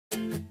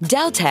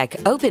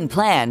Deltek Open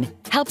Plan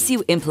helps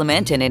you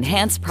implement and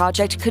enhance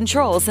project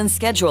controls and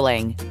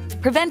scheduling,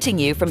 preventing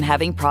you from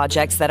having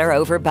projects that are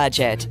over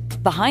budget,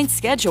 behind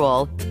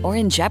schedule, or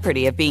in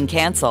jeopardy of being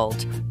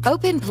canceled.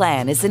 Open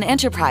Plan is an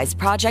enterprise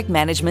project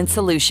management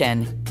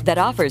solution that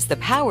offers the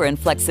power and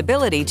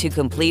flexibility to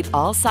complete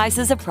all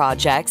sizes of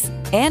projects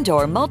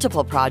and/or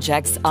multiple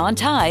projects on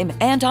time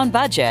and on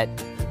budget.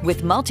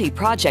 With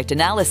multi-project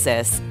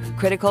analysis,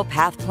 critical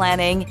path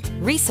planning,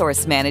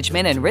 resource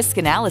management, and risk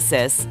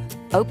analysis,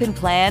 Open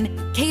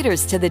Plan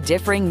caters to the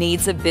differing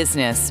needs of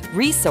business,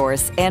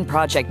 resource, and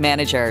project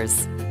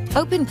managers.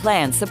 Open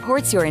Plan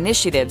supports your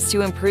initiatives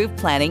to improve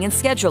planning and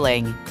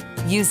scheduling.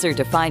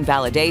 User-defined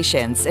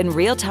validations and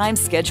real-time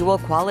schedule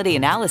quality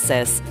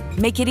analysis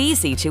make it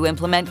easy to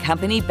implement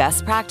company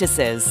best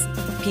practices,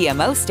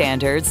 PMO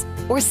standards,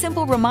 or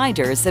simple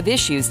reminders of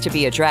issues to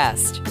be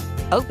addressed.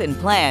 Open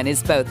Plan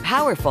is both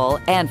powerful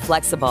and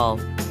flexible,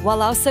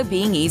 while also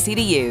being easy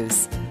to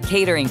use,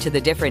 catering to the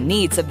different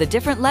needs of the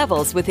different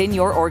levels within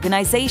your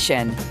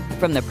organization,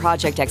 from the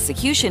project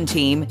execution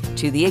team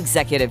to the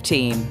executive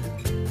team.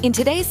 In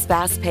today's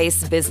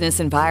fast-paced business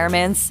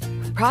environments,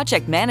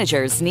 project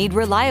managers need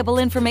reliable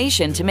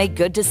information to make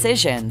good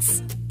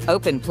decisions.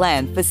 Open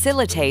Plan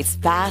facilitates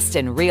fast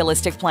and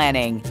realistic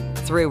planning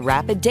through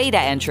rapid data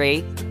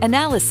entry,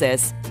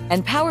 analysis,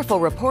 and powerful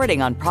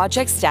reporting on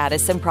project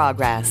status and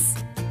progress.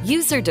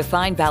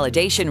 User-defined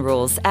validation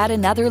rules add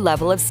another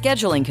level of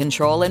scheduling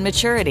control and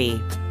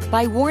maturity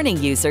by warning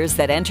users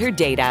that entered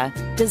data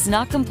does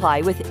not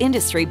comply with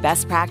industry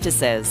best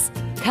practices,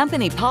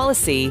 company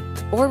policy,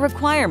 or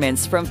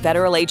requirements from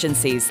federal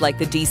agencies like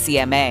the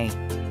DCMA.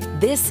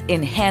 This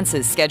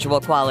enhances schedule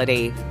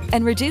quality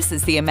and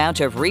reduces the amount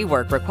of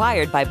rework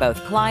required by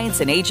both clients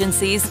and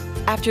agencies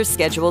after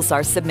schedules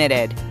are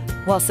submitted,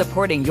 while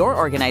supporting your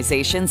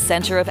organization's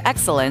Center of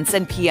Excellence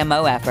and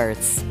PMO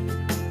efforts.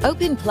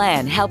 Open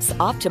Plan helps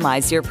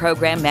optimize your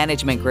program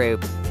management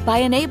group by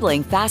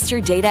enabling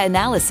faster data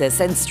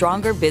analysis and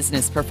stronger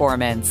business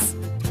performance.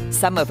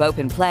 Some of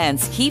Open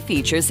Plan's key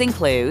features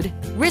include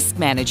risk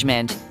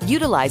management,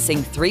 utilizing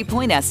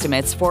 3-point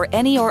estimates for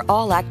any or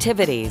all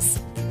activities,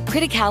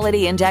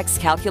 criticality index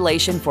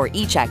calculation for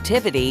each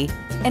activity,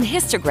 and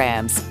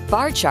histograms,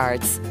 bar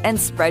charts, and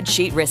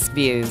spreadsheet risk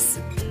views.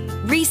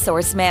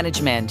 Resource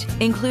management,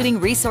 including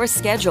resource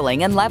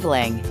scheduling and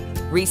leveling,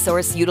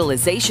 resource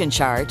utilization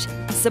chart,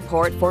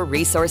 support for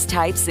resource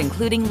types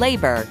including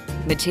labor,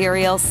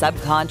 material,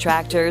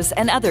 subcontractors,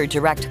 and other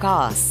direct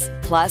costs,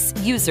 plus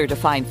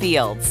user-defined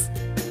fields.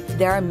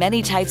 There are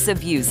many types of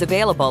views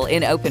available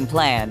in Open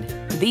Plan.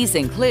 These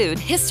include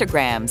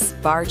histograms,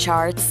 bar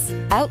charts,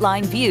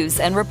 outline views,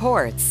 and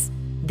reports.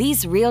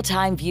 These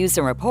real-time views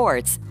and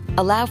reports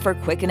allow for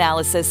quick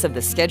analysis of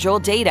the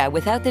scheduled data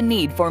without the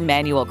need for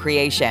manual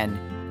creation.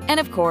 And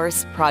of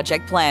course,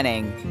 project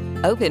planning.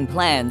 Open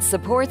Plan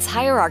supports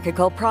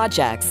hierarchical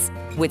projects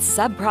with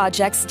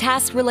sub-projects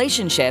task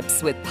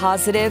relationships with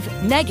positive,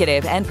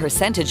 negative, and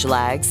percentage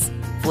lags,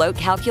 float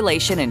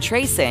calculation and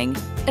tracing,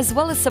 as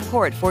well as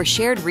support for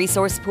shared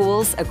resource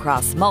pools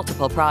across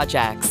multiple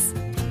projects.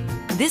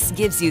 This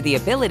gives you the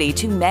ability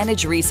to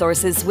manage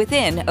resources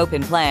within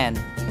Open Plan.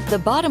 The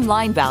bottom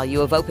line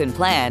value of Open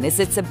Plan is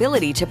its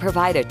ability to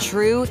provide a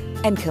true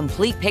and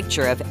complete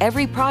picture of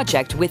every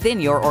project within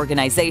your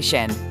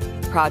organization,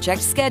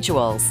 project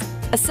schedules,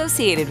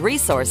 associated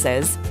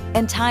resources,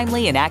 and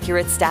timely and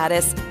accurate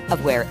status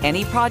of where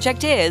any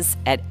project is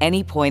at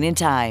any point in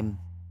time.